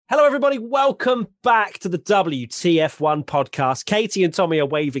everybody. Welcome back to the WTF1 podcast. Katie and Tommy are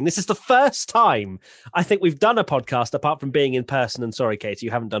waving. This is the first time I think we've done a podcast apart from being in person. And sorry, Katie,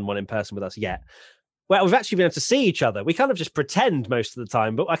 you haven't done one in person with us yet. Well, we've actually been able to see each other. We kind of just pretend most of the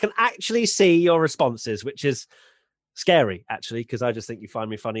time, but I can actually see your responses, which is scary, actually, because I just think you find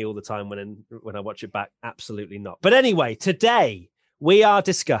me funny all the time when I watch it back. Absolutely not. But anyway, today we are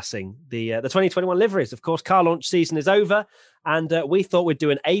discussing the 2021 liveries. Of course, car launch season is over, and we thought we'd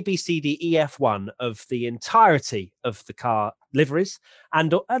do an ABCDEF1 of the entirety of the car liveries.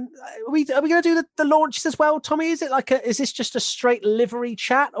 And are we going to do the launches as well, Tommy? Is it is this just a straight livery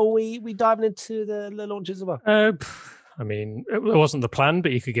chat, or are we diving into the launches as well? I mean, it wasn't the plan,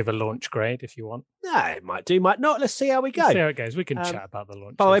 but you could give a launch grade if you want. Yeah, it might do, might not. Let's see how we go. Let's see how it goes. We can chat about the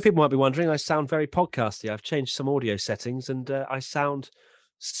launch. By the way, people might be wondering, I sound very podcasty. I've changed some audio settings, and I sound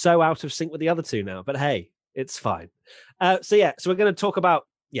so out of sync with the other two now. But hey, it's fine. So we're going to talk about,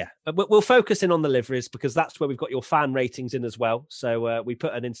 we'll focus in on the liveries because that's where we've got your fan ratings in as well. So we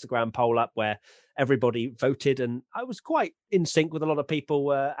put an Instagram poll up where everybody voted, and I was quite in sync with a lot of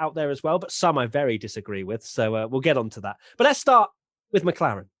people out there as well, but some I very disagree with. So we'll get on to that. But let's start with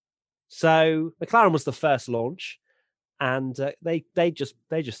McLaren. So McLaren was the first launch, and they just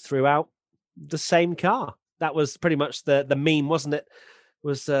threw out the same car. That was pretty much the meme, wasn't it?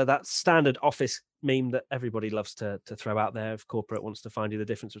 Was that standard office meme that everybody loves to throw out there if corporate wants to find you the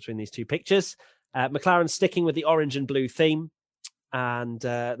difference between these two pictures. McLaren sticking with the orange and blue theme, and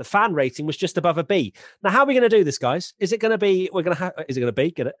the fan rating was just above a B. Now, how are we going to do this, guys? Is it going to be is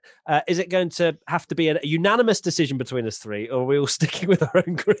it going to have to be a unanimous decision between us three, or are we all sticking with our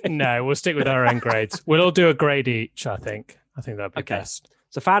own grade? No, we'll stick with our own grades. We'll all do a grade each, I think. I think that'd be best.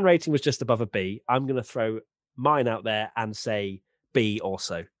 So fan rating was just above a B. I'm going to throw mine out there and say B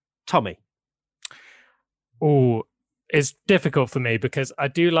also. Tommy. Oh, it's difficult for me because I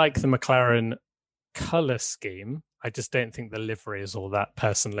do like the McLaren color scheme. I just don't think the livery is all that,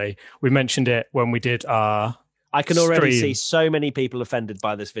 personally. We mentioned it when we did our I can already see so many people offended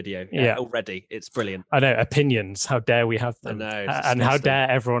by this video. Already. It's brilliant. I know. Opinions. How dare we have them? I know. And how dare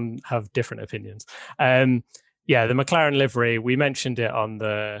everyone have different opinions? The McLaren livery, we mentioned it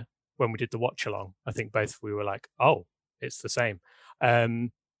when we did the watch along. I think both we were like, oh, it's the same.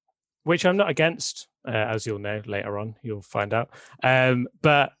 Which I'm not against, as you'll know later on, you'll find out.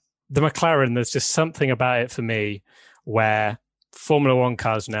 But the McLaren, there's just something about it for me where Formula One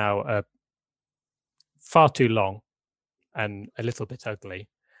cars now are far too long and a little bit ugly.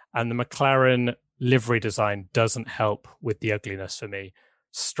 And the McLaren livery design doesn't help with the ugliness for me.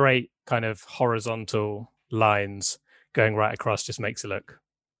 Straight kind of horizontal lines going right across just makes it look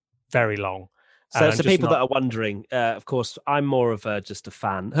very long. So people that are wondering, of course, I'm more of just a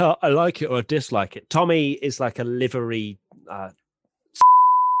fan. Oh, I like it or I dislike it. Tommy is like a livery.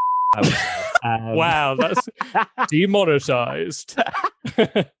 Wow, that's demonetized.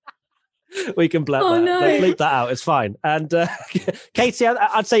 We can bleep that out. It's fine. And Katie,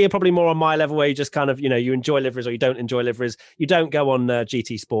 I'd say you're probably more on my level where you just kind of, you enjoy liveries or you don't enjoy liveries. You don't go on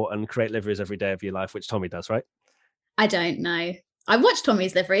GT Sport and create liveries every day of your life, which Tommy does, right? I don't know. I watch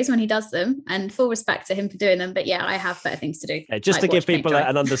Tommy's liveries when he does them, and full respect to him for doing them. But yeah, I have better things to do. Yeah, just to give people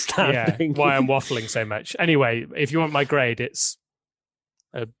an understanding. Why I'm waffling so much. Anyway, if you want my grade, it's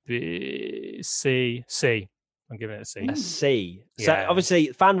a B, C. I'm giving it a C. A C. So obviously,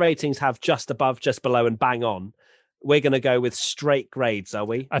 fan ratings have just above, just below, and bang on. We're going to go with straight grades, are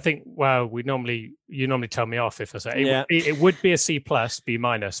we? I think. Well, you normally tell me off if I say it would be a C plus, B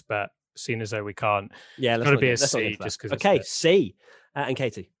minus, but seeing as though we can't, let's not be a C just because. Okay, C. And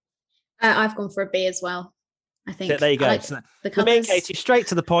Katie, I've gone for a B as well. I think there you go. Like for me and Katie, straight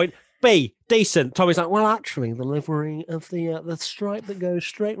to the point. B, decent. Tommy's like, well, actually, the livery of the stripe that goes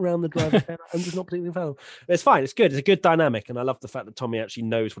straight around the driver's head, I'm just not particularly fan of. It's fine. It's good. It's a good dynamic, and I love the fact that Tommy actually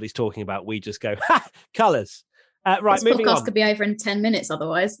knows what he's talking about. We just go, colours. Right, this moving on. Podcast could be over in 10 minutes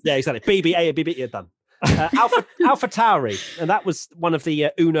otherwise. Yeah, exactly. BB, you're done. Alpha Tauri, and that was one of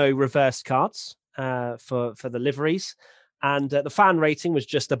the Uno reverse cards for the liveries, and the fan rating was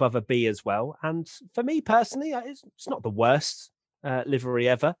just above a B as well. And for me personally, it's not the worst livery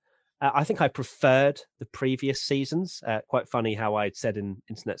ever. I think I preferred the previous seasons. Quite funny how I'd said in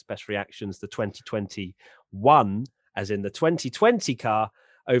Internet's Best Reactions the 2021, as in the 2020 car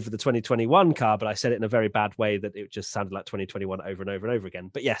over the 2021 car, but I said it in a very bad way that it just sounded like 2021 over and over and over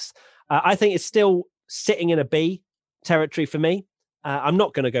again. But yes, I think it's still sitting in a B territory for me. I'm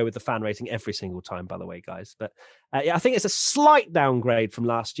not going to go with the fan rating every single time, by the way, guys. But I think it's a slight downgrade from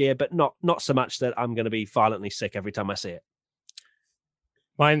last year, but not so much that I'm going to be violently sick every time I see it.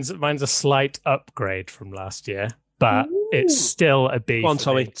 Mine's a slight upgrade from last year. but it's still a B. Go on, for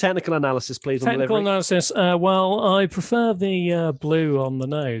Tommy. me. Technical analysis, please. Technical on the livery. analysis. Well, I prefer the blue on the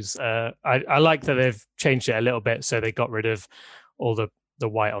nose. I like that they've changed it a little bit, so they got rid of all the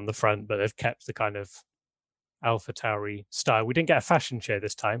white on the front, but they've kept the kind of AlphaTauri style. We didn't get a fashion show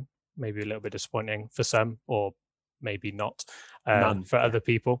this time. Maybe a little bit disappointing for some, or maybe not for other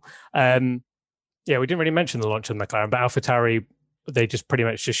people. Yeah, we didn't really mention the launch of the McLaren, but AlphaTauri, they just pretty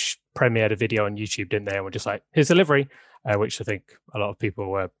much just premiered a video on YouTube, didn't they? And we're just like, here's the livery, which I think a lot of people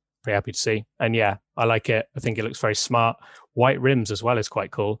were pretty happy to see. And yeah, I like it. I think it looks very smart. White rims as well is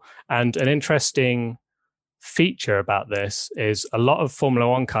quite cool. And an interesting feature about this is a lot of Formula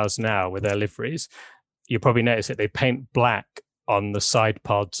One cars now with their liveries, you probably notice that they paint black on the side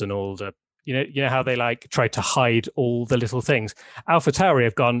pods and all the, you know how they like try to hide all the little things. AlphaTauri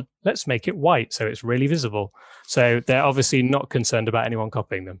have gone, let's make it white so it's really visible. So they're obviously not concerned about anyone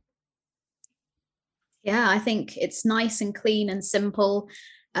copying them. Yeah, I think it's nice and clean and simple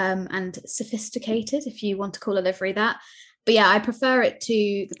and sophisticated, if you want to call a livery that. But yeah, I prefer it to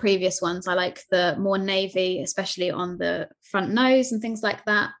the previous ones. I like the more navy, especially on the front nose and things like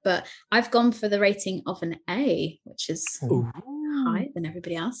that. But I've gone for the rating of an A, which is higher than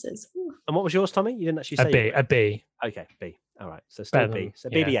everybody else's. Ooh. And what was yours, Tommy? You didn't actually say A B. Okay, B. All right. So still B. So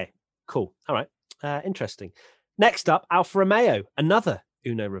BBA. Cool. All right. Interesting. Next up, Alfa Romeo, another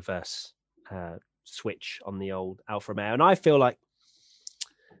Uno reverse switch on the old Alfa Romeo. And I feel like,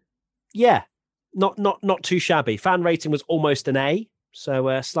 yeah, not too shabby. Fan rating was almost an A,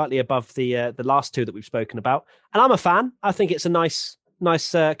 so slightly above the last two that we've spoken about. And I'm a fan. I think it's a nice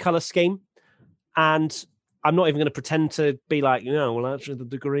color scheme. And I'm not even going to pretend to be like, well, actually the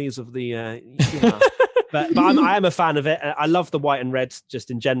degrees of the, but I am a fan of it. I love the white and red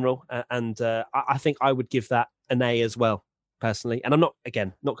just in general. And I think I would give that an A as well, personally. And I'm not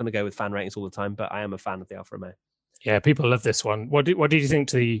going to go with fan ratings all the time, but I am a fan of the Alfa Romeo. Yeah, people love this one. What did you think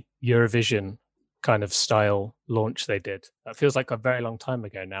to the Eurovision kind of style launch they did? That feels like a very long time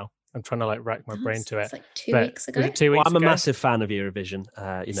ago now. I'm trying to rack my brain to it. It's like 2 weeks ago. I'm a massive fan of Eurovision.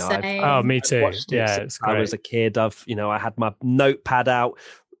 Me too. It's great. I was a kid. I had my notepad out,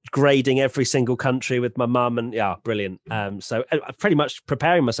 grading every single country with my mum, and brilliant. So pretty much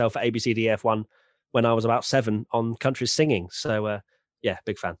preparing myself for ABCDF1 when I was about 7 on countries singing. So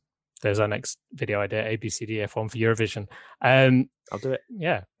big fan. There's our next video idea, ABCDF1 for Eurovision. I'll do it.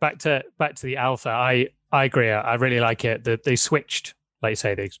 Yeah, back to the Alpha. I agree. I really like it. They switched, like you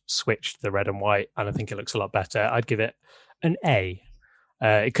say, they switched the red and white, and I think it looks a lot better. I'd give it an A.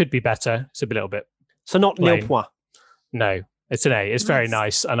 It could be better. It's a little bit. So not nil point. No, it's an A. It's very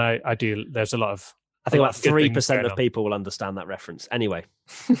nice, and I do. There's a lot of. I think about 3% of people will understand that reference. Anyway,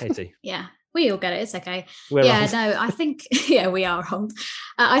 Katie. Yeah. We all get it. It's okay. I think, we are old.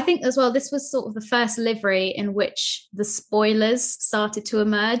 I think as well, this was sort of the first livery in which the spoilers started to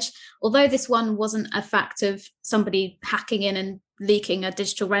emerge. Although this one wasn't a fact of somebody hacking in and leaking a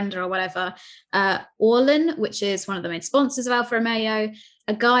digital render or whatever. Orlen, which is one of the main sponsors of Alfa Romeo,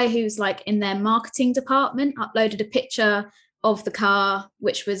 a guy who's in their marketing department, uploaded a picture of the car,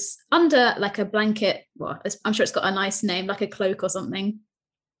 which was under a blanket. Well, I'm sure it's got a nice name, like a cloak or something.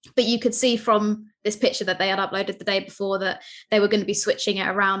 But you could see from this picture that they had uploaded the day before that they were going to be switching it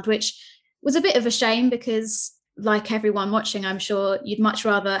around, which was a bit of a shame because, like everyone watching, I'm sure you'd much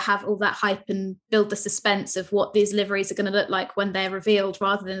rather have all that hype and build the suspense of what these liveries are going to look like when they're revealed,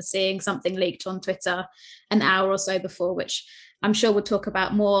 rather than seeing something leaked on Twitter an hour or so before, which I'm sure we'll talk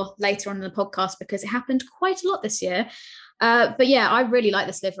about more later on in the podcast because it happened quite a lot this year. But yeah, I really like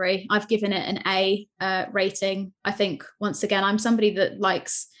this livery. I've given it an A rating. I think, once again, I'm somebody that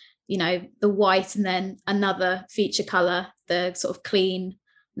likes, the white and then another feature color, the sort of clean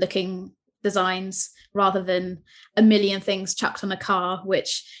looking designs, rather than a million things chucked on a car,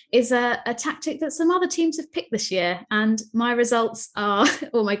 which is a tactic that some other teams have picked this year. And my results are,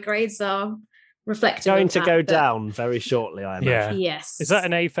 or my grades are reflective. Going to go down very shortly, I imagine. Yeah. Yes. Is that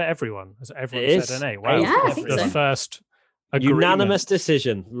an A for everyone? Has everyone said an A? Wow. Yeah, I think the so. First agreement. Unanimous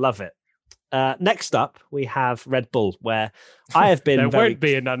decision. Love it. Next up, we have Red Bull, where I have been. There won't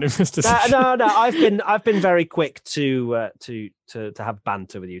be an unanimous decision. No. I've been very quick to have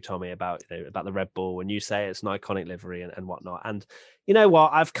banter with you, Tommy, about the Red Bull when you say it's an iconic livery and whatnot. And you know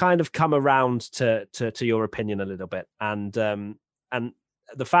what? I've kind of come around to your opinion a little bit, and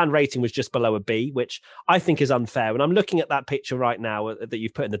the fan rating was just below a B, which I think is unfair. When I'm looking at that picture right now that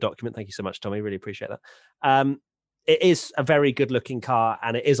you've put in the document, thank you so much, Tommy. Really appreciate that. it is a very good looking car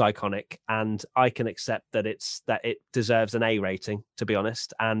and it is iconic, and I can accept that it deserves an A rating, to be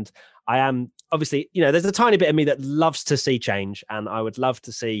honest. And I am obviously, there's a tiny bit of me that loves to see change, and I would love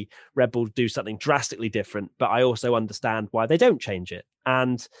to see Red Bull do something drastically different, but I also understand why they don't change it.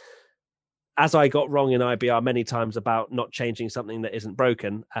 And as I got wrong in IBR many times about not changing something that isn't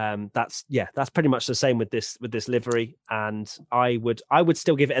broken, that's pretty much the same with this livery. And I would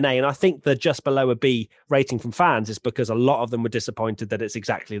still give it an A. And I think the just below a B rating from fans is because a lot of them were disappointed that it's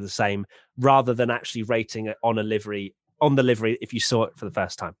exactly the same, rather than actually rating it on the livery if you saw it for the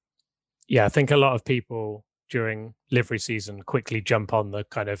first time. Yeah, I think a lot of people during livery season quickly jump on the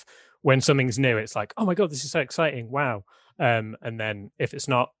kind of, when something's new, it's like, oh my God, this is so exciting. Wow. And then if it's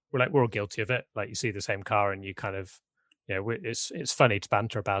not, we're all guilty of it. Like, you see the same car and you kind of, it's funny to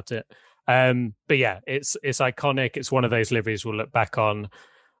banter about it. But yeah, it's iconic. It's one of those liveries we'll look back on.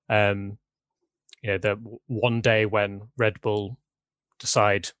 The one day when Red Bull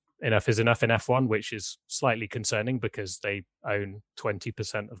decide enough is enough in F1, which is slightly concerning because they own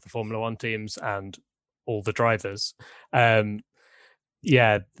 20% of the Formula One teams and all the drivers. They'll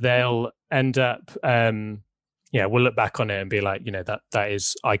end up. We'll look back on it and be like, that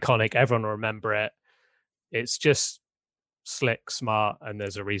is iconic. Everyone will remember it. It's just slick, smart, and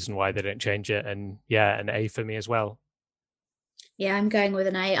there's a reason why they didn't change it. And an A for me as well. Yeah, I'm going with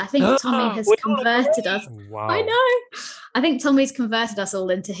an A. I think Tommy has converted us. Wow. I know. I think Tommy's converted us all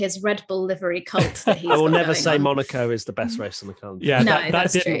into his Red Bull livery cult that he's I will never say on. Monaco is the best race on the calendar. Yeah, no,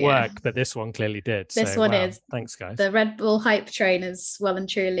 that didn't true, work, but this one clearly did. This one is. Thanks, guys. The Red Bull hype train is well and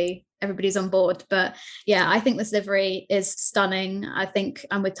truly, everybody's on board. But yeah, I think this livery is stunning. I think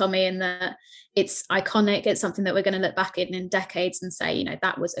I'm with Tommy in that it's iconic. It's something that we're going to look back in decades and say,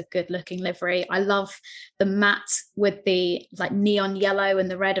 that was a good looking livery. I love the matte with the like neon yellow and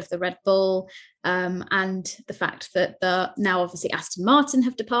the red of the Red Bull. And the fact that now obviously Aston Martin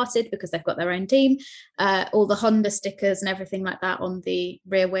have departed because they've got their own team, all the Honda stickers and everything like that on the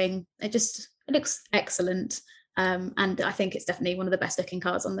rear wing, it looks excellent. And I think it's definitely one of the best looking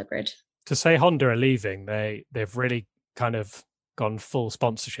cars on the grid. To say Honda are leaving, they've really kind of gone full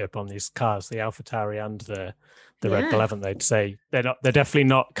sponsorship on these cars, the AlphaTauri and the Red Bull, haven't they? To say they're definitely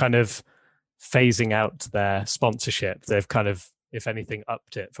not kind of phasing out their sponsorship. They've kind of, if anything,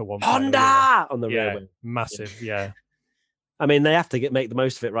 upped it for one. Honda on the rear wing. Massive, yeah. I mean, they have to make the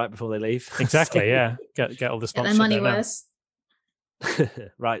most of it right before they leave. Exactly, yeah. Get all the sponsorship. Get their money worth.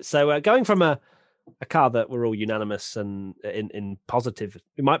 Right. So going from a car that we're all unanimous and in positive,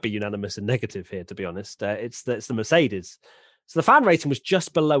 we might be unanimous and negative here, to be honest. It's the Mercedes. So the fan rating was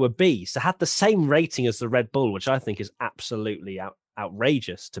just below a B, so had the same rating as the Red Bull, which I think is absolutely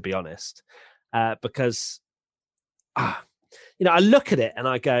outrageous, to be honest. Because I look at it and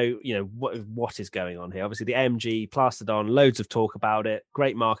I go, what is going on here? Obviously, the AMG plastered on, loads of talk about it,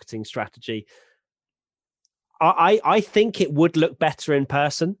 great marketing strategy. I think it would look better in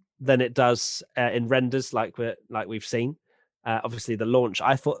person than it does in renders, like we've seen. Obviously, the launch,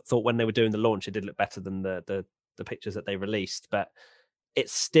 I thought when they were doing the launch, it did look better than the pictures that they released, but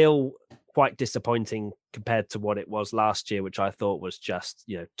it's still quite disappointing compared to what it was last year, which I thought was just,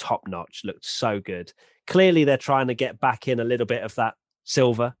 top notch, looked so good. Clearly, they're trying to get back in a little bit of that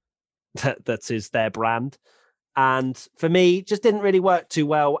silver that is their brand. And for me, just didn't really work too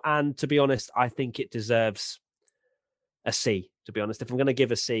well. And to be honest, I think it deserves a C, to be honest. If I'm going to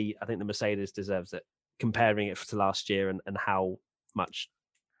give a C, I think the Mercedes deserves it, comparing it to last year and how much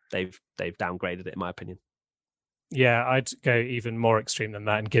they've downgraded it, in my opinion. Yeah, I'd go even more extreme than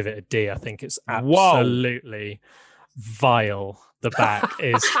that and give it a D. I think it's absolutely vile. The back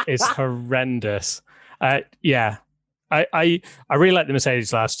is horrendous. I really liked the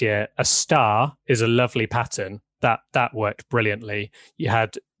Mercedes last year. A star is a lovely pattern. That worked brilliantly. You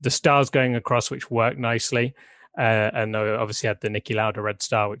had the stars going across, which worked nicely. And obviously had the Niki Lauda red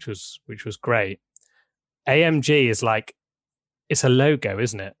star, which was great. AMG is like, it's a logo,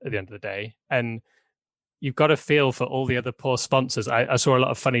 isn't it, at the end of the day? And you've got to feel for all the other poor sponsors. I saw a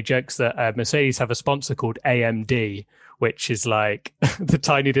lot of funny jokes that Mercedes have a sponsor called AMD, which is like the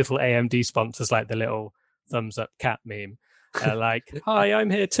tiny little AMD sponsors, like the little thumbs up cat meme. Like, hi,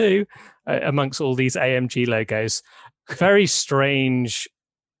 I'm here too, amongst all these AMG logos. Very strange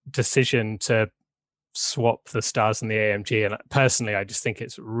decision to swap the stars and the AMG. And personally, I just think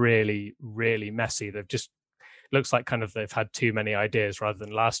it's really, really messy. They've just, looks like kind of they've had too many ideas, rather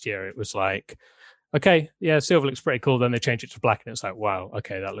than last year. It was like, okay, yeah, silver looks pretty cool. Then they change it to black and it's like, wow,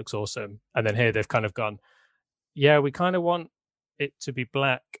 okay, that looks awesome. And then here they've kind of gone, yeah, we kind of want it to be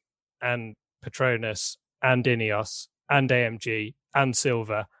black and Petronas and Ineos and AMG and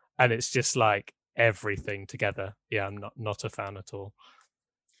silver. And it's just like, everything together. Yeah, I'm not a fan at all.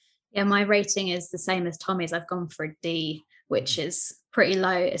 Yeah, my rating is the same as Tommy's. I've gone for a D, which is pretty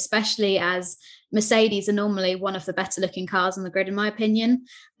low, especially as Mercedes are normally one of the better looking cars on the grid, in my opinion.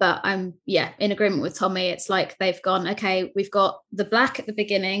 But I'm, in agreement with Tommy. It's like they've gone, okay, we've got the black at the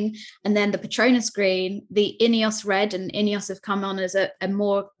beginning and then the Petronas green, the Ineos red, and Ineos have come on as a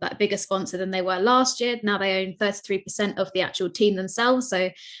more bigger sponsor than they were last year. Now they own 33% of the actual team themselves. So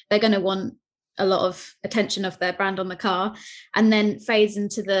they're going to want a lot of attention of their brand on the car, and then fades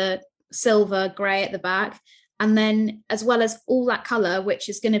into the silver grey at the back. And then, as well as all that color, which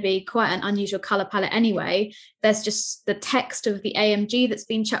is going to be quite an unusual color palette anyway, there's just the text of the AMG that's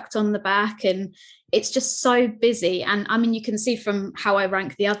been chucked on the back, and it's just so busy. And I mean, you can see from how I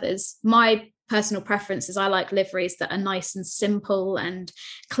rank the others, my personal preference is I like liveries that are nice and simple and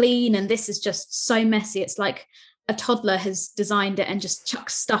clean, and this is just so messy. It's like a toddler has designed it and just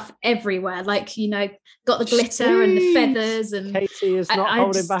chucks stuff everywhere, like, got the glitter and the feathers. And Katie is not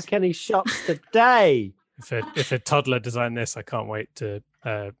holding back any shots today. If a toddler designed this, I can't wait to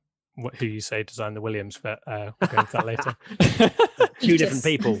who you say designed the Williams, but we'll go into that later. Two different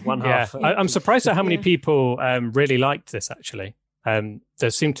people, one half. I'm surprised at how many people really liked this, actually. There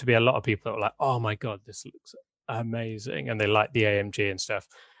seemed to be a lot of people that were like, oh my God, this looks amazing. And they like the AMG and stuff.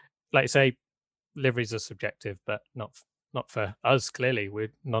 Like I say, liveries are subjective, but not for us. Clearly,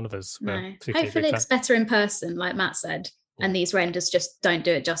 none of us. No. Hopefully, it's better in person, like Matt said, and these renders just don't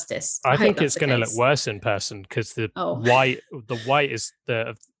do it justice. I think it's going to look worse in person because the white is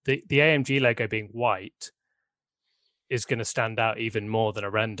the AMG logo being white is going to stand out even more than a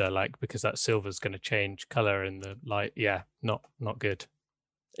render, like, because that silver is going to change color in the light. Yeah, not good.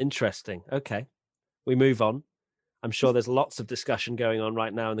 Interesting. Okay, we move on. I'm sure there's lots of discussion going on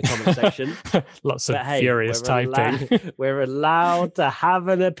right now in the comment section. Lots of furious typing. We're allowed to have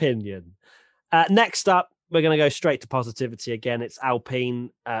an opinion. Next up, we're going to go straight to positivity again. It's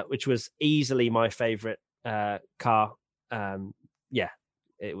Alpine, which was easily my favorite car.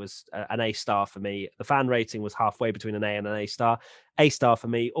 It was an A star for me. The fan rating was halfway between an A and an A star. A star for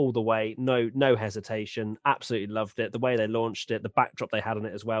me all the way. No hesitation. Absolutely loved it. The way they launched it, the backdrop they had on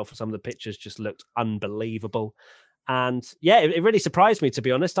it as well for some of the pictures just looked unbelievable. And it really surprised me, to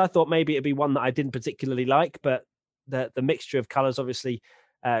be honest. I thought maybe it'd be one that I didn't particularly like, but the mixture of colors, obviously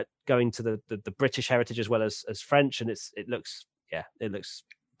going to the British heritage as well as French, and it looks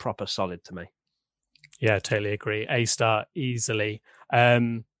proper solid to me. Yeah, totally agree. A star easily.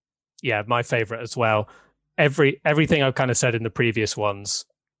 My favorite as well. Everything I've kind of said in the previous ones,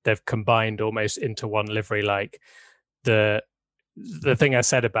 they've combined almost into one livery. Like the thing I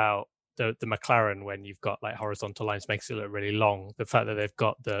said about the McLaren, when you've got like horizontal lines, makes it look really long. The fact that they've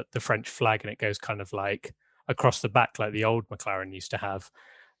got the French flag and it goes kind of like across the back like the old McLaren used to have.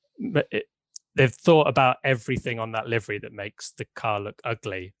 They've thought about everything on that livery that makes the car look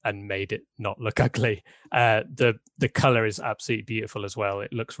ugly and made it not look ugly. The color is absolutely beautiful as well.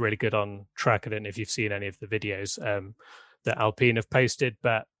 It looks really good on track. I don't know if you've seen any of the videos that Alpine have posted,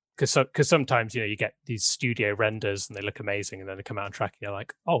 but because sometimes you get these studio renders and they look amazing and then they come out on track and you're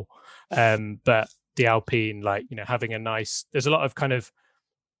like, oh. But the Alpine, like, having a nice, there's a lot of kind of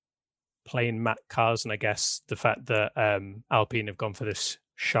plain matte cars, and I guess the fact that Alpine have gone for this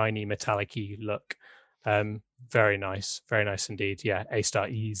shiny metallic-y look, very nice indeed. Yeah, A star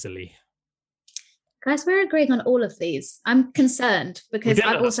easily. Guys, we're agreeing on all of these. I'm concerned because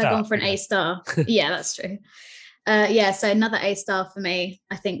I've also gone for an A star. Yeah, that's true. So another A star for me.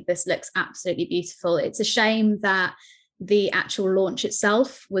 I think this looks absolutely beautiful. It's a shame that the actual launch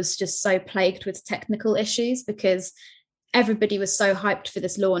itself was just so plagued with technical issues, because everybody was so hyped for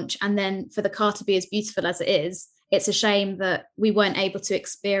this launch, and then for the car to be as beautiful as it is, it's a shame that we weren't able to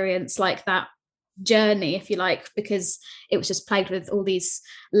experience like that journey, if you like, because it was just plagued with all these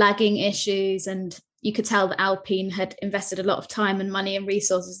lagging issues. And you could tell that Alpine had invested a lot of time and money and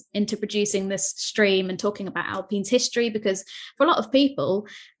resources into producing this stream and talking about Alpine's history, because for a lot of people,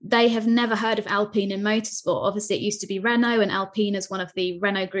 they have never heard of Alpine in motorsport. Obviously, it used to be Renault, and Alpine is one of the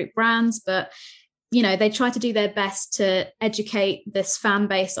Renault Group brands, but they try to do their best to educate this fan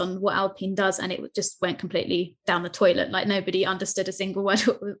base on what Alpine does, and it just went completely down the toilet. Like, nobody understood a single word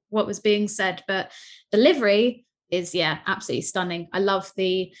what was being said. But the livery is, absolutely stunning. I love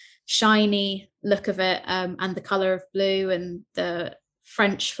the shiny look of it, and the color of blue and the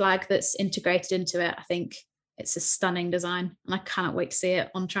French flag that's integrated into it. I think it's a stunning design, and I cannot wait to see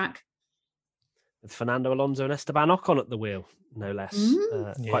it on track. with Fernando Alonso and Esteban Ocon at the wheel, no less.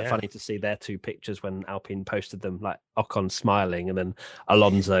 Quite funny to see their two pictures when Alpine posted them, like Ocon smiling and then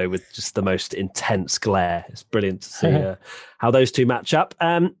Alonso with just the most intense glare. It's brilliant to see how those two match up.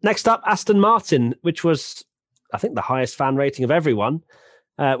 Next up, Aston Martin, which was, I think, the highest fan rating of everyone,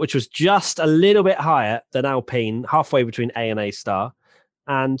 which was just a little bit higher than Alpine, halfway between A and A star.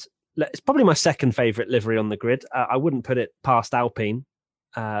 And it's probably my second favourite livery on the grid. I wouldn't put it past Alpine.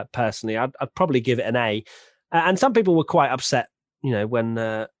 Personally, I'd probably give it an A. And some people were quite upset, when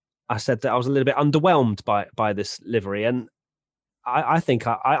I said that I was a little bit underwhelmed by this livery. And I think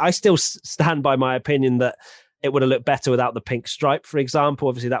I still stand by my opinion that it would have looked better without the pink stripe, for example.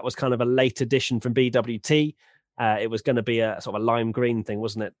 Obviously, that was kind of a late addition from BWT. It was going to be a sort of a lime green thing,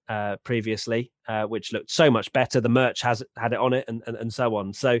 wasn't it, previously, which looked so much better. The merch had it on it and so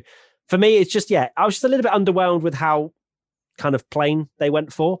on. So for me, it's just, I was just a little bit underwhelmed with how kind of plain they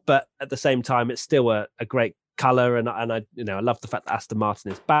went for, but at the same time it's still a great color, and I love the fact that Aston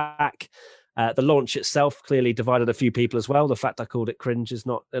Martin is back. The launch itself clearly divided a few people as well. The fact I called it cringe is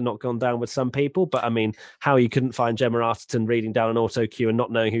not gone down with some people, but I mean, how you couldn't find Gemma Arterton reading down an auto cue and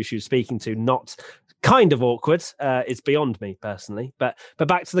not knowing who she was speaking to, not kind of awkward, is beyond me personally. But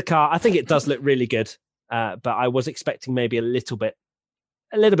back to the car, I think it does look really good, but I was expecting maybe a little bit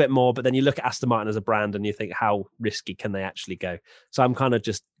more, but then you look at Aston Martin as a brand and you think, how risky can they actually go? So I'm kind of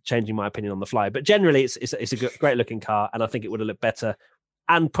just changing my opinion on the fly. But generally, it's a great looking car, and I think it would have looked better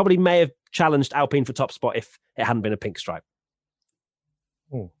and probably may have challenged Alpine for top spot if it hadn't been a pink stripe.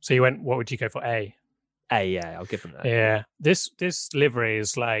 Ooh, so you went, what would you go for? A? A, yeah, I'll give them that. Yeah, this livery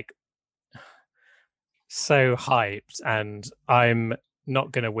is like so hyped, and I'm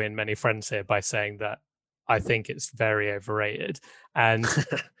not going to win many friends here by saying that I think it's very overrated. And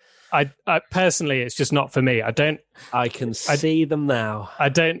I personally, it's just not for me. I can see them now. I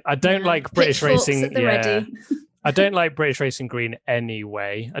don't like British racing. Yeah. I don't like British racing green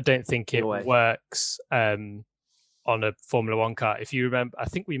anyway. I don't think it works on a Formula One car. If you remember, I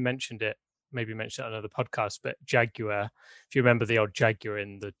think we mentioned it on another podcast, but Jaguar, if you remember the old Jaguar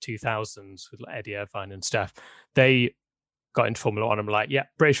in the 2000s with Eddie Irvine and stuff, they got into Formula One and were like, yeah,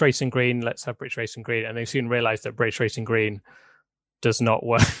 British racing green, let's have British racing green. And they soon realized that British racing green does not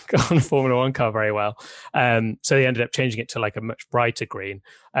work on a Formula One car very well. So they ended up changing it to like a much brighter green.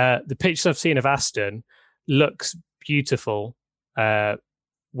 The pictures I've seen of Aston looks beautiful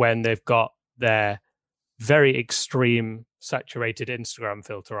when they've got their very extreme saturated Instagram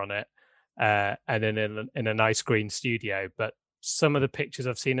filter on it, and then in a nice green studio. But some of the pictures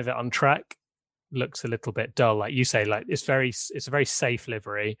I've seen of it on track looks a little bit dull. Like you say, like it's a very safe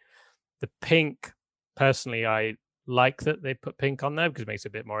livery. The pink, personally, I like that they put pink on there because it makes it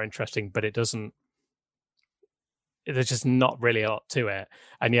a bit more interesting, but there's just not really a lot to it.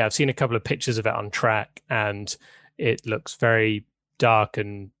 And yeah, I've seen a couple of pictures of it on track and it looks very dark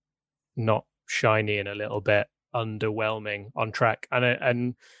and not shiny and a little bit underwhelming on track.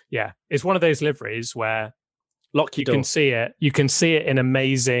 And yeah, it's one of those liveries where you can see it in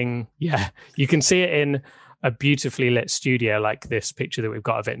amazing, you can see it in a beautifully lit studio like this picture that we've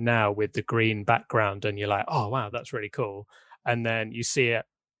got of it now with the green background, and you're like, oh wow, that's really cool. And then you see it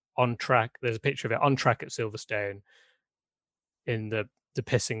on track. There's a picture of it on track at Silverstone in the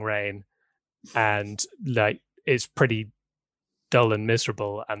pissing rain, and like it's pretty dull and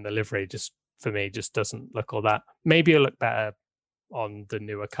miserable, and the livery just for me just doesn't look all that. Maybe it'll look better on the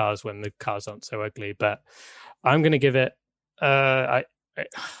newer cars when the cars aren't so ugly, but I'm going to give it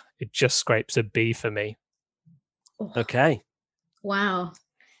it just scrapes a B for me. Okay. Wow.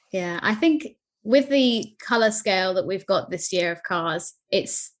 Yeah, I think with the color scale that we've got this year of cars,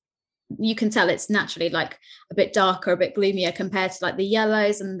 you can tell it's naturally like a bit darker, a bit gloomier compared to like the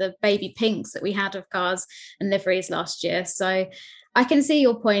yellows and the baby pinks that we had of cars and liveries last year. So I can see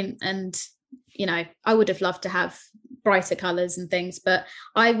your point, and I would have loved to have brighter colors and things, but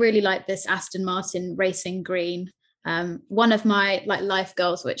I really like this Aston Martin racing green. One of my life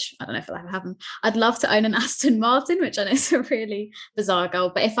goals, which I don't know if I'll ever have them, I'd love to own an Aston Martin, which I know is a really bizarre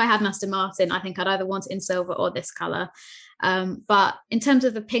goal, but if I had an Aston Martin, I think I'd either want it in silver or this color. But in terms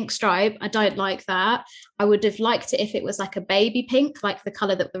of the pink stripe, I don't like that. I would have liked it if it was like a baby pink, like the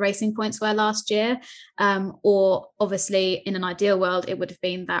color that the Racing Points were last year. Or obviously in an ideal world, it would have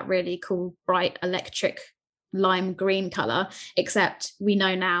been that really cool, bright electric lime green color, except we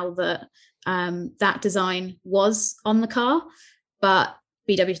know now that that design was on the car, but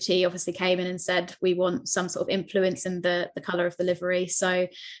BWT obviously came in and said we want some sort of influence in the color of the livery, so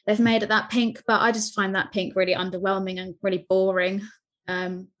they've made it that pink, but I just find that pink really underwhelming and really boring.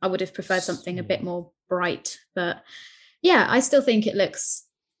 I would have preferred something a bit more bright, but yeah, I still think it looks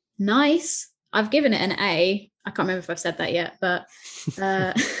nice. I've given it an A. I can't remember if I've said that yet, but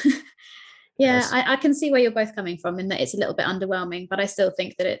yeah, yes. I can see where you're both coming from in that it's a little bit underwhelming, but I still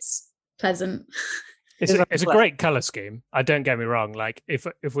think that it's pleasant. It's a great color scheme. Don't get me wrong. Like if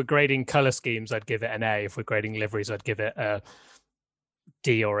we're grading color schemes, I'd give it an A. If we're grading liveries, I'd give it a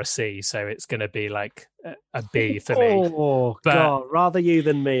D or a C. So it's going to be like a B for me. Oh God, rather you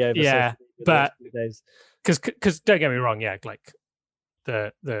than me over. Yeah, but because don't get me wrong. Yeah, like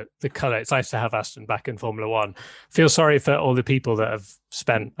the color. It's nice to have Aston back in Formula One. Feel sorry for all the people that have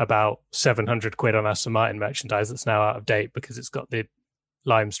spent about 700 quid on Aston Martin merchandise that's now out of date because it's got the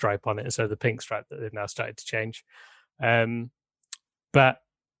lime stripe on it instead of the pink stripe that they've now started to change. But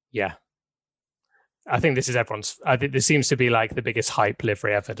yeah, I think this is I think this seems to be like the biggest hype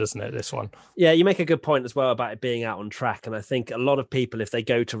livery ever, doesn't it? This one. Yeah, you make a good point as well about it being out on track. And I think a lot of people, if they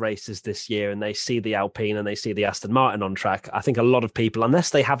go to races this year and they see the Alpine and they see the Aston Martin on track, I think a lot of people, unless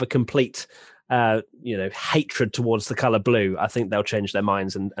they have a complete hatred towards the color blue, I think they'll change their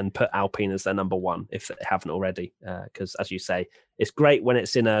minds and put Alpine as their number one if they haven't already. Because as you say, it's great when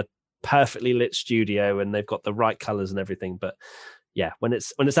it's in a perfectly lit studio and they've got the right colors and everything. But yeah, when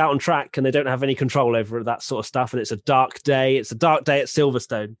it's out on track and they don't have any control over that sort of stuff, and it's a dark day at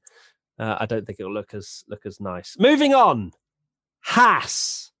Silverstone, I don't think it'll look as nice. Moving on,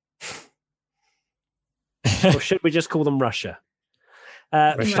 Haas, or should we just call them Russia?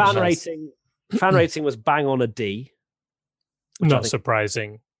 Fan rating was bang on a D. Not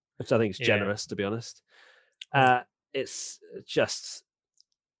surprising. Which I think is generous, to be honest. It's just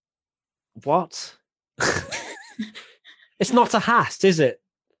what? It's not a Haas, is it?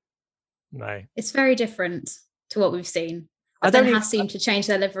 No. It's very different to what we've seen. But then Haas seem to change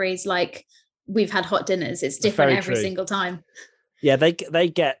their liveries like we've had hot dinners. It's different every single time. Yeah, they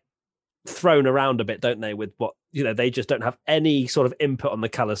get thrown around a bit, don't they, with what, they just don't have any sort of input on the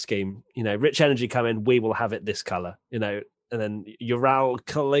color scheme. Rich Energy come in, we will have it this color, and then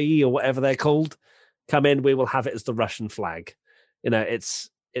Uralkali or whatever they're called come in, we will have it as the Russian flag.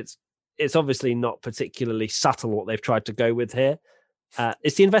 It's obviously not particularly subtle what they've tried to go with here.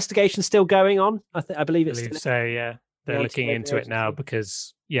 Is the investigation still going on? I believe it's so. Yeah, they're looking into it now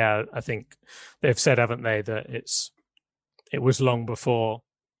because I think they've said, haven't they, that it was long before,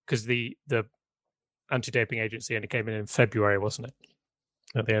 because the anti-doping agency only came in February, wasn't it?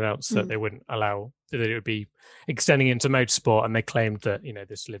 That they announced that they wouldn't allow, that it would be extending into motorsport, and they claimed that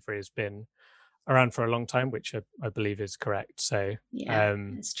this livery has been around for a long time, which I believe is correct. So yeah,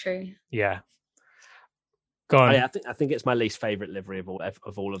 it's true. Yeah, go on. I think it's my least favorite livery of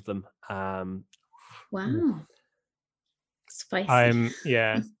all of them. Wow, spicy. Are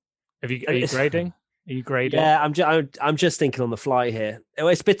you grading? Are you grading? Yeah, I'm just thinking on the fly here.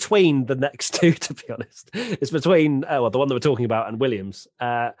 It's between the next two, to be honest. It's between the one that we're talking about and Williams.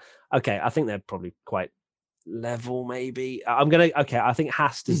 Okay, I think they're probably quite level. Maybe I think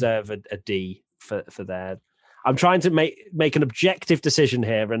Haas deserve a D for their. I'm trying to make an objective decision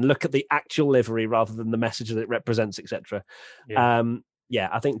here and look at the actual livery rather than the message that it represents, etc. Yeah.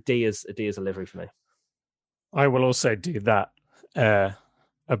 I think D is a livery for me. I will also do that.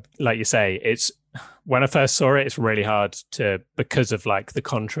 Like you say, it's when I first saw it, it's really hard because of like the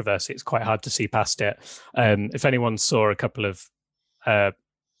controversy. It's quite hard to see past it. If anyone saw a couple of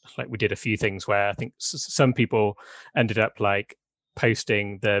like we did a few things where I think some people ended up like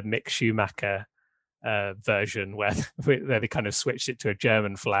posting the Mick Schumacher version where they kind of switched it to a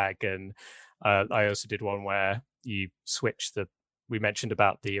German flag, and I also did one where you switch we mentioned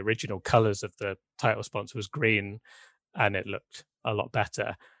about the original colors of the title sponsor was green, and it looked a lot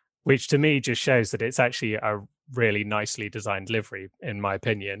better, which to me just shows that it's actually a really nicely designed livery, in my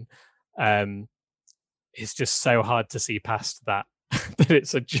opinion. It's just so hard to see past that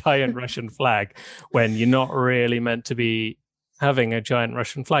it's a giant Russian flag when you're not really meant to be having a giant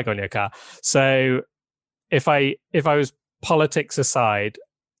Russian flag on your car. So if I was politics aside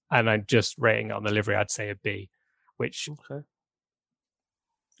and I'm just rating it on the livery, I'd say a B, which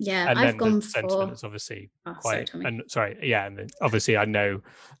yeah, I've gone the sentiment is obviously quite and then obviously I know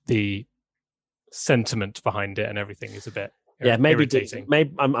the sentiment behind it and everything is a bit maybe irritating.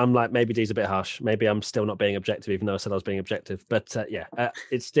 I'm like, maybe D's a bit harsh. Maybe I'm still not being objective, even though I said I was being objective. But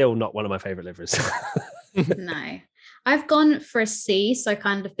it's still not one of my favorite liveries. No, I've gone for a C, so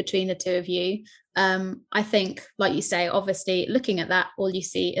kind of between the two of you. I think, like you say, obviously looking at that, all you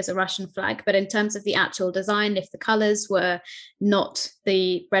see is a Russian flag. But in terms of the actual design, if the colours were not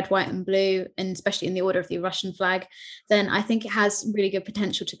the red, white and blue, and especially in the order of the Russian flag, then I think it has really good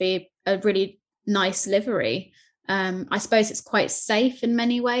potential to be a really nice livery. I suppose it's quite safe in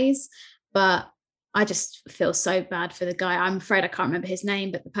many ways, but I just feel so bad for the guy. I'm afraid I can't remember his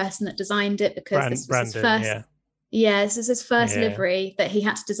name, but the person that designed it, because this was his first. Yeah, this is his first livery that he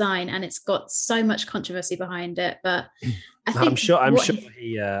had to design, and it's got so much controversy behind it. But I think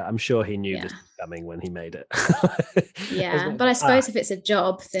I'm sure he knew this was coming when he made it. But I suppose if it's a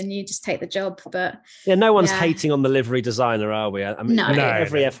job, then you just take the job. But no one's hating on the livery designer, are we? I mean,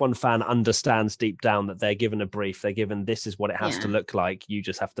 every F1 fan understands deep down that they're given a brief. They're given, this is what it has to look like. You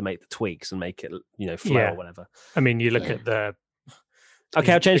just have to make the tweaks and make it, flow or whatever. I mean, you look at the.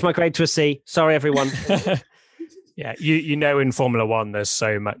 Okay, I'll change my grade to a C. Sorry, everyone. Yeah, in Formula One, there's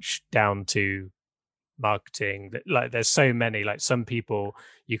so much down to marketing. That, like, there's so many. Like, some people,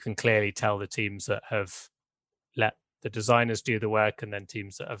 you can clearly tell the teams that have let the designers do the work, and then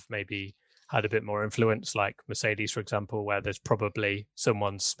teams that have maybe had a bit more influence, like Mercedes, for example, where there's probably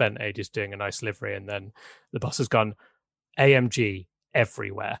someone spent ages doing a nice livery, and then the boss has gone AMG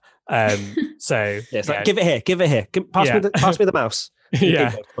everywhere. So like, give it here. Pass me the mouse.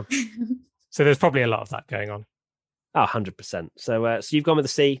 Yeah. So there's probably a lot of that going on. 100%. So you've gone with a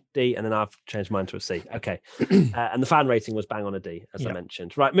C, D, and then I've changed mine to a C. Okay. And the fan rating was bang on a D, as I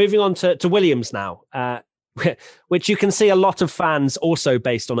mentioned. Right, moving on to Williams now, which you can see a lot of fans also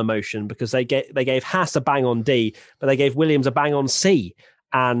based on emotion, because they gave Haas a bang on D, but they gave Williams a bang on C.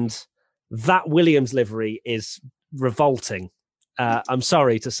 And that Williams livery is revolting. I'm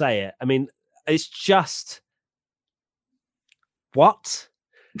sorry to say it. I mean, it's just... What?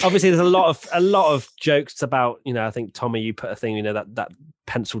 Obviously, there's a lot of jokes about, I think, Tommy, you put a thing, that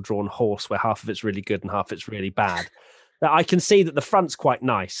pencil drawn horse where half of it's really good and half of it's really bad. Now, I can see that the front's quite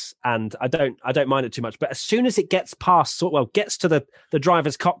nice, and I don't mind it too much. But as soon as it gets gets to the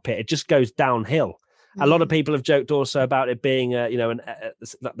driver's cockpit, it just goes downhill. A lot of people have joked also about it being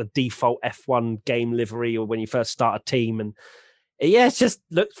the default F1 game livery, or when you first start a team, and it just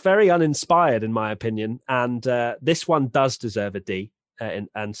looks very uninspired in my opinion. And this one does deserve a D.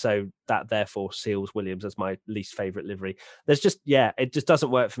 And so that therefore seals Williams as my least favorite livery. There's just, it just doesn't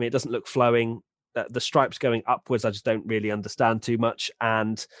work for me. It doesn't look flowing. The stripes going upwards, I just don't really understand too much.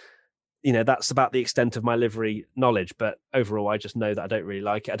 And, that's about the extent of my livery knowledge. But overall, I just know that I don't really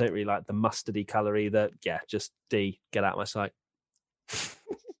like it. I don't really like the mustardy colour either. Just D, get out of my sight.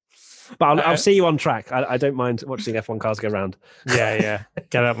 But I'll see you on track. I don't mind watching F1 cars go round. Yeah.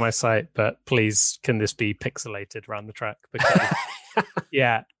 Get out of my sight. But please, can this be pixelated around the track? Because,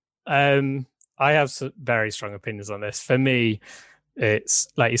 I have some very strong opinions on this. For me, it's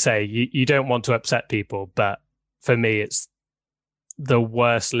like you say, you don't want to upset people, but for me, it's the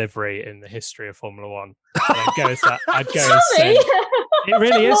worst livery in the history of Formula One. I'd go say, it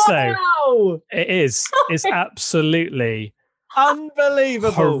really is, though. Wow. It is. It's absolutely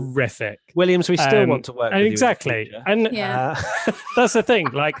unbelievable, horrific. Williams, we still want to work with exactly you. And that's the thing,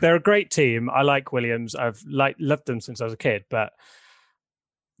 like, they're a great team. I like Williams. I've loved them since I was a kid, but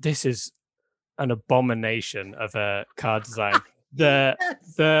this is an abomination of a car design. The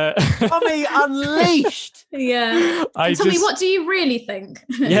Tommy unleashed. Tommy, what do you really think?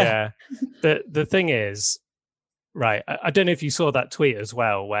 The thing is, right, I don't know if you saw that tweet as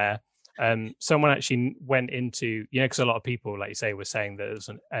well, where someone actually went into, because a lot of people, like you say, were saying that there's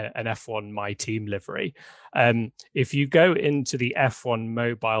an F1 My Team livery. If you go into the F1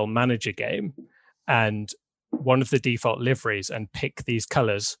 mobile manager game and one of the default liveries and pick these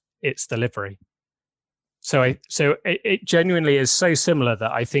colors, it's the livery. So it genuinely is so similar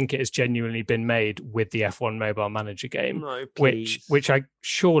that I think it has genuinely been made with the F1 mobile manager game, which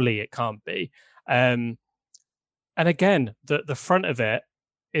surely it can't be. And again, the front of it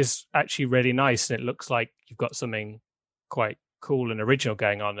is actually really nice, and it looks like you've got something quite cool and original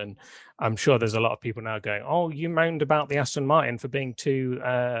going on. And I'm sure there's a lot of people now going, "Oh, you moaned about the Aston Martin for being too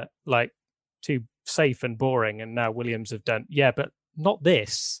safe and boring, and now Williams have done." Yeah, but not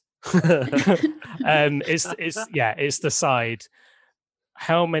this. It's the side.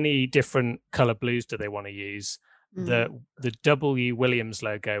 How many different color blues do they want to use? The W Williams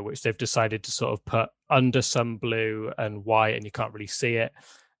logo, which they've decided to sort of put under some blue and white, and you can't really see it.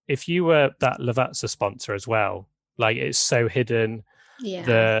 If you were that Lavazza sponsor as well, like, it's so hidden.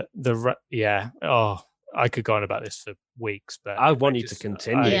 I could go on about this for weeks, but I want you to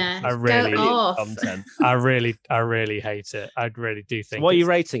continue. I really, content. I really hate it. I really do think. So what are you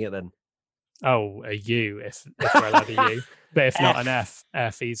rating it then? Oh, a U if we're allowed a U, but if not an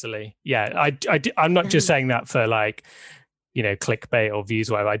F easily. Yeah, I'm not just saying that for, like, clickbait or views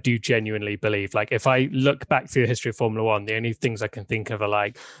or whatever. I do genuinely believe, like, if I look back through the history of Formula One, the only things I can think of are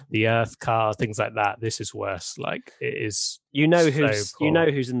like the Earth car, things like that. This is worse. Like, it is.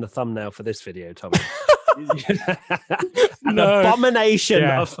 Who's in the thumbnail for this video, Tommy? An abomination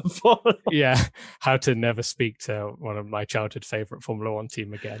of yeah, how to never speak to one of my childhood favorite Formula One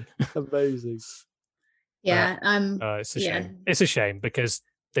team again. Amazing. Yeah, it's a shame. It's a shame because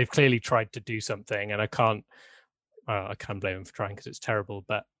they've clearly tried to do something, and I can't blame them for trying because it's terrible.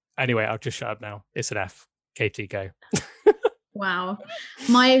 But anyway, I'll just shut up now. It's an F. Katie, go. Wow.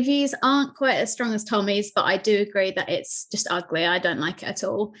 My views aren't quite as strong as Tommy's, but I do agree that it's just ugly. I don't like it at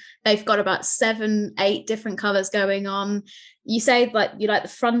all. They've got about 7-8 different colours going on. You say like you like the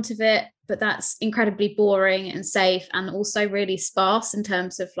front of it, but that's incredibly boring and safe and also really sparse in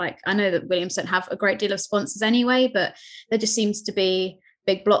terms of like, I know that Williams don't have a great deal of sponsors anyway, but there just seems to be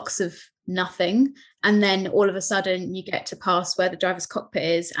big blocks of nothing. And then all of a sudden you get to pass where the driver's cockpit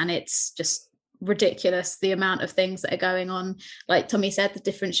is and it's just ridiculous the amount of things that are going on. Like Tommy said, the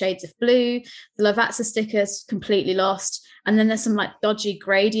different shades of blue, the Lavazza stickers completely lost, and then there's some like dodgy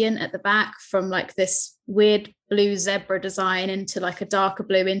gradient at the back from like this weird blue zebra design into like a darker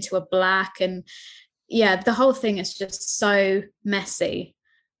blue into a black, and yeah, the whole thing is just so messy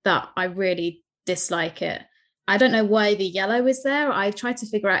that I really dislike it. I don't know why the yellow is there. I tried to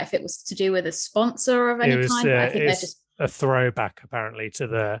figure out if it was to do with a sponsor of any kind, but I think they're just a throwback apparently to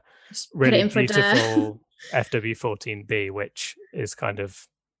the really beautiful FW14B, which is kind of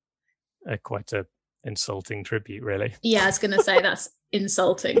quite a insulting tribute, really. Yeah, I was going to say that's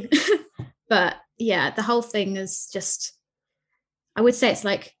insulting. But yeah, the whole thing is just, I would say it's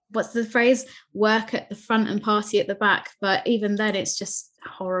like, what's the phrase? Work at the front and party at the back. But even then, it's just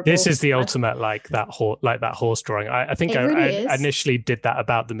horrible. This is the ultimate like that horse drawing. I think I initially did that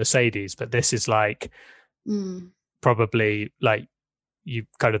about the Mercedes, but this is like probably like you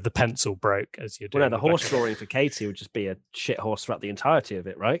kind of the pencil broke as you're doing. Well, no, the horse drawing for Katie would just be a shit horse throughout the entirety of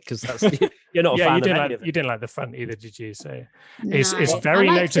it, right? Because that's you're not a fan of any of it. You didn't like the front either, did you? So it's very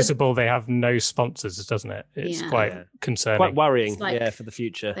noticeable. They have no sponsors, doesn't it? It's quite concerning, quite worrying. Like, for the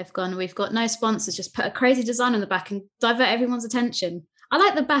future. We've got no sponsors. Just put a crazy design on the back and divert everyone's attention. I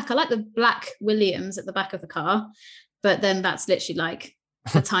like the back. I like the black Williams at the back of the car, but then that's literally like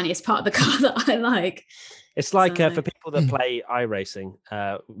the tiniest part of the car that I like. It's like for people that play iRacing,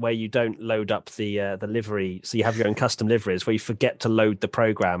 where you don't load up the livery, so you have your own custom liveries, where you forget to load the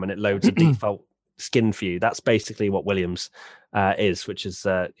program and it loads a default skin for you. That's basically what Williams is, which is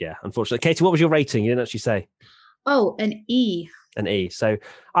unfortunately. Katie, what was your rating? You didn't actually say. Oh, an E. An E. So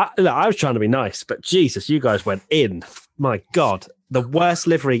I was trying to be nice, but Jesus, you guys went in. My God, the worst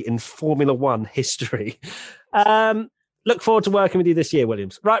livery in Formula One history. Look forward to working with you this year,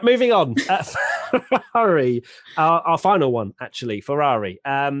 Williams. Right, moving on. Ferrari, our final one, actually. Ferrari.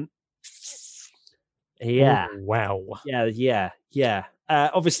 Wow. Yeah.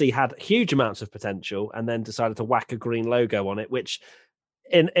 Obviously had huge amounts of potential and then decided to whack a green logo on it, which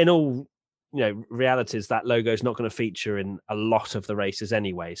in all realities, that logo is not going to feature in a lot of the races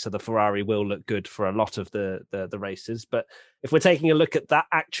anyway. So the Ferrari will look good for a lot of the races. But if we're taking a look at that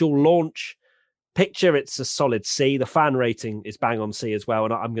actual launch picture, it's a solid C. The fan rating is bang on C as well,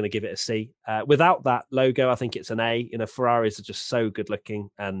 and I'm going to give it a C. Without that logo, I think it's an A. Ferraris are just so good looking,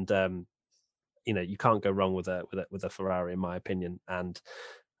 and you can't go wrong with a Ferrari, in my opinion. And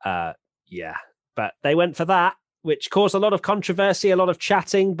but they went for that, which caused a lot of controversy, a lot of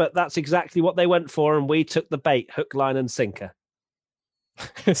chatting. But that's exactly what they went for, and we took the bait, hook, line, and sinker.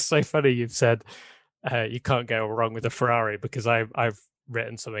 It's so funny you've said you can't go wrong with a Ferrari, because I've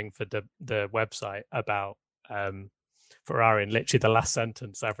written something for the website about Ferrari, and literally the last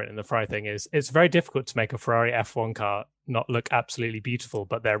sentence I've written in the Ferrari thing is, it's very difficult to make a Ferrari F1 car not look absolutely beautiful,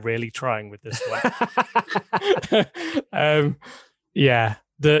 but they're really trying with this one.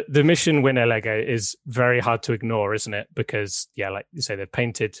 The mission winner Lego is very hard to ignore, isn't it? Because like you say, they've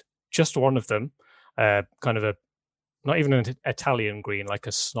painted just one of them, kind of not even an Italian green, like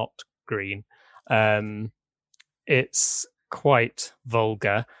a snot green. It's quite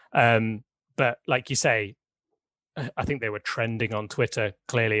vulgar, but like you say, I think they were trending on Twitter.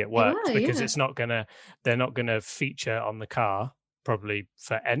 Clearly it worked, because they're not gonna feature on the car probably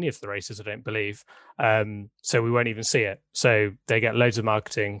for any of the races, I don't believe, so we won't even see it. So they get loads of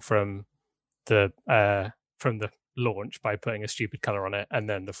marketing from the launch by putting a stupid color on it, and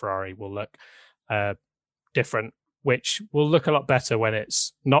then the Ferrari will look different, which will look a lot better when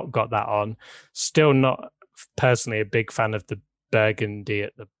it's not got that on. Still not personally a big fan of the burgundy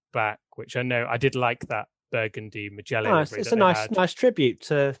at the back, which I know I did like that burgundy Magellan. It's a nice tribute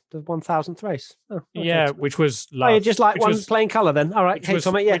to the 1000th race. Which was last. You just like one plain color then. All right,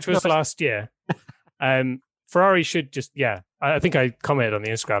 which was last year. Ferrari should just I think I commented on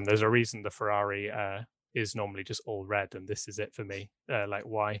the Instagram. There's a reason the Ferrari is normally just all red, and this is it for me. Like,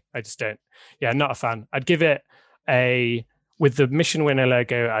 why? I just don't. Yeah, not a fan. I'd give it with the mission winner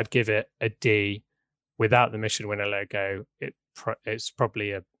logo, I'd give it a D. Without the mission winner logo, it's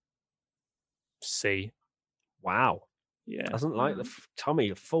probably a C. Wow. Yeah, doesn't like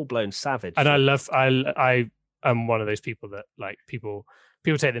Tommy, a full-blown savage. And I am one of those people that, like, people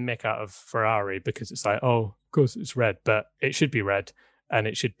take the mick out of Ferrari because it's like, oh, of course it's red, but it should be red and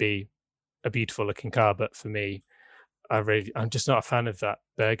it should be a beautiful looking car. But for me, I'm just not a fan of that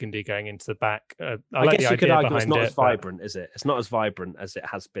burgundy going into the back. I like guess the you could idea argue it's behind not it, as vibrant, is it? It's not as vibrant as it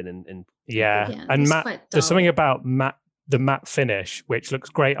has been in yeah. And matte, there's something about the matte finish which looks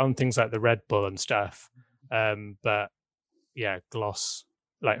great on things like the Red Bull and stuff. But yeah, gloss,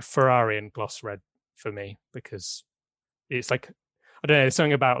 like Ferrari and gloss red for me, because it's like, I don't know, there's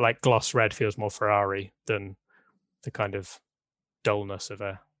something about like gloss red feels more Ferrari than the kind of dullness of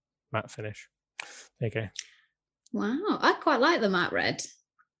a matte finish. There you go. Wow, I quite like the matte red.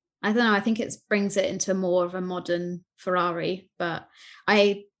 I don't know, I think it brings it into more of a modern Ferrari, but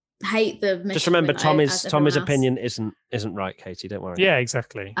I hate the Michelin. Just remember, Tommy's opinion isn't right, Katie. Don't worry. Yeah,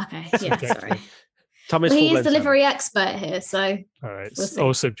 exactly. Okay, yeah, sorry. Tommy's he is the livery expert here, so all right, it's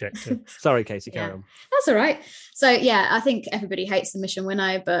all subjective. Sorry, Katie, carry on. That's all right. So yeah, I think everybody hates the Mission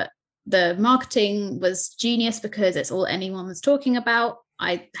winnow, but the marketing was genius because it's all anyone was talking about.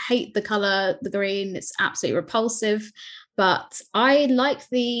 I hate the color, the green. It's absolutely repulsive. But I like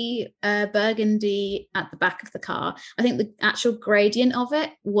the burgundy at the back of the car. I think the actual gradient of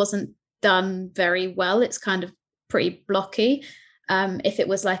it wasn't done very well. It's kind of pretty blocky. If it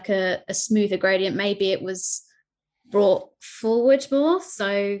was like a smoother gradient, maybe it was brought forward more.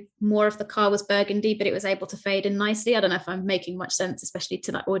 So more of the car was burgundy, but it was able to fade in nicely. I don't know if I'm making much sense, especially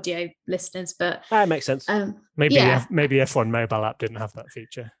to like audio listeners, but that makes sense. Maybe F1 mobile app didn't have that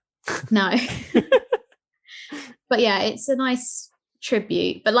feature. No. But yeah, it's a nice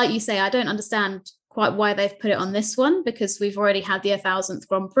tribute. But like you say, I don't understand quite why they've put it on this one, because we've already had the 1000th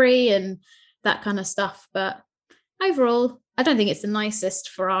Grand Prix and that kind of stuff. But overall, I don't think it's the nicest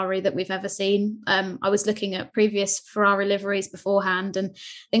Ferrari that we've ever seen. I was looking at previous Ferrari liveries beforehand, and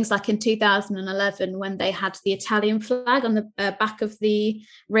things like in 2011 when they had the Italian flag on the back of the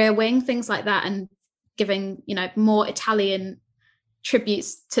rear wing, things like that, and giving, more Italian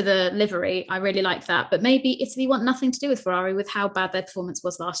tributes to the livery. I really like that. But maybe Italy want nothing to do with Ferrari with how bad their performance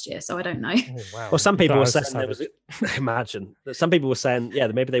was last year. So I don't know. Oh, wow. Well, some people were saying imagine that some people were saying, yeah,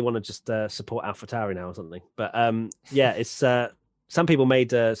 maybe they want to just support AlphaTauri now or something. But yeah, it's some people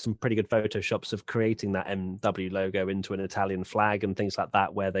made some pretty good photoshops of creating that MW logo into an Italian flag and things like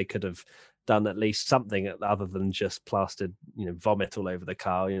that, where they could have done at least something other than just plastered, vomit all over the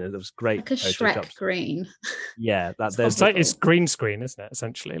car. There was great like a Shrek green. Yeah, it's green screen, isn't it?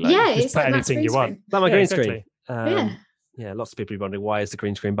 Essentially, like, yeah, just put anything you want. That my green exactly. screen. Yeah, lots of people are wondering why is the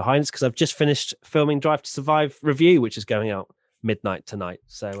green screen behind. It's because I've just finished filming Drive to Survive review, which is going out midnight tonight.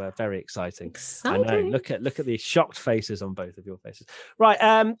 So very exciting. I know. Look at the shocked faces on both of your faces.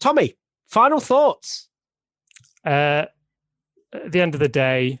 Right, Tommy, final thoughts. At the end of the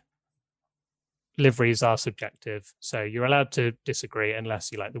day, liveries are subjective, so you're allowed to disagree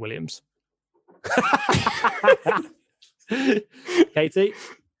unless you like the Williams. Katie?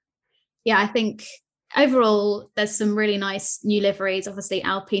 Yeah, I think overall there's some really nice new liveries. Obviously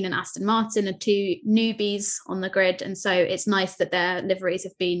Alpine and Aston Martin are two newbies on the grid, and so it's nice that their liveries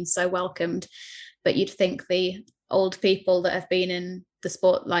have been so welcomed. But you'd think the old people that have been in the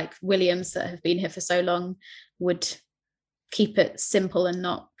sport, like Williams, that have been here for so long, would keep it simple and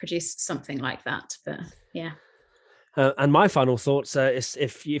not produce something like that. But yeah. And my final thoughts is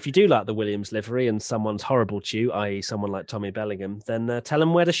if you do like the Williams livery and someone's horrible to you, i.e. someone like Tommy Bellingham, then tell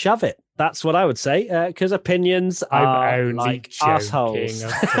them where to shove it. That's what I would say, because opinions are like assholes.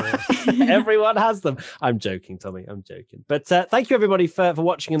 Everyone has them. I'm joking, Tommy. I'm joking. But thank you, everybody, for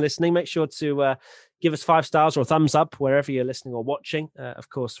watching and listening. Make sure to give us 5 stars or a thumbs up wherever you're listening or watching. Of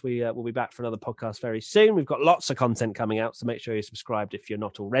course, we will be back for another podcast very soon. We've got lots of content coming out, so make sure you're subscribed if you're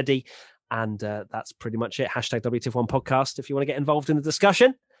not already. And that's pretty much it. Hashtag WTF1 podcast if you want to get involved in the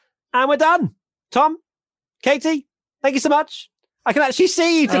discussion. And we're done. Tom, Katie, thank you so much. I can actually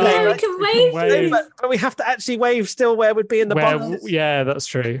see you today. We can wave. But we have to actually wave still where we'd be in the box. Yeah, that's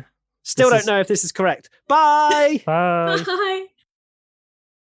true. Still don't know if this is correct. Bye. Bye. Bye.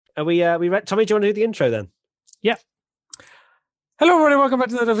 Are we read? Tommy, do you want to do the intro then? Yeah. Hello, everybody. Welcome back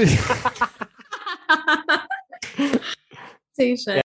to the video. Touche.